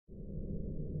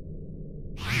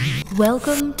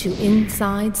Welcome to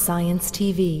Inside Science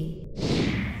TV.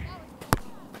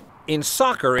 In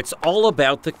soccer, it's all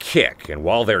about the kick, and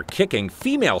while they're kicking,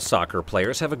 female soccer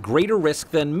players have a greater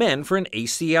risk than men for an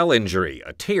ACL injury,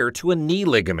 a tear to a knee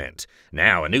ligament.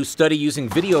 Now, a new study using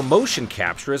video motion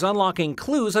capture is unlocking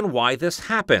clues on why this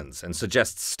happens and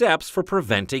suggests steps for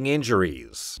preventing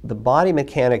injuries. The body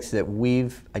mechanics that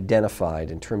we've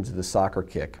identified in terms of the soccer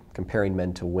kick, comparing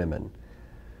men to women,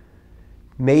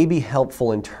 may be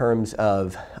helpful in terms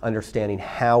of understanding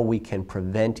how we can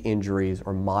prevent injuries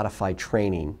or modify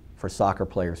training for soccer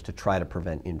players to try to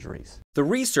prevent injuries. The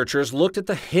researchers looked at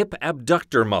the hip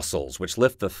abductor muscles, which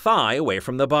lift the thigh away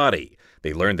from the body.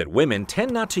 They learned that women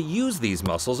tend not to use these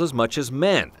muscles as much as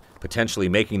men, potentially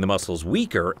making the muscles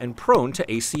weaker and prone to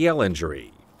ACL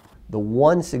injury. The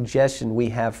one suggestion we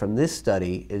have from this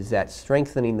study is that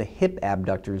strengthening the hip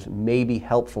abductors may be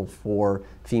helpful for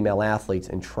female athletes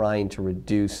in trying to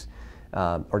reduce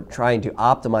or trying to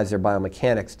optimize their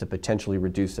biomechanics to potentially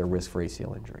reduce their risk for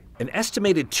ACL injury. An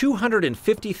estimated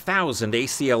 250,000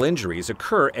 ACL injuries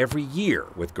occur every year,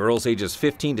 with girls ages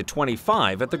 15 to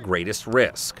 25 at the greatest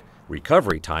risk.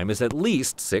 Recovery time is at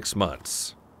least 6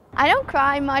 months. I don't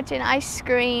cry much and I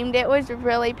screamed. It was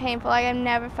really painful. I've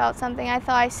never felt something. I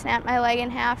thought I snapped my leg in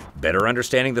half. Better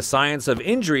understanding the science of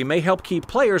injury may help keep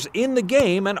players in the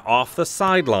game and off the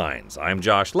sidelines. I'm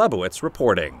Josh Lebowitz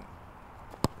reporting.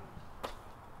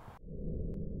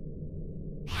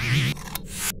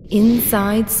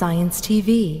 Inside Science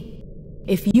TV.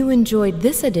 If you enjoyed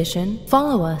this edition,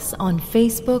 follow us on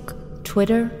Facebook,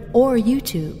 Twitter, or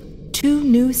YouTube. 2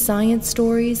 new science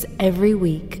stories every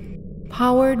week.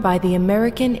 Powered by the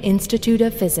American Institute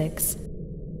of Physics.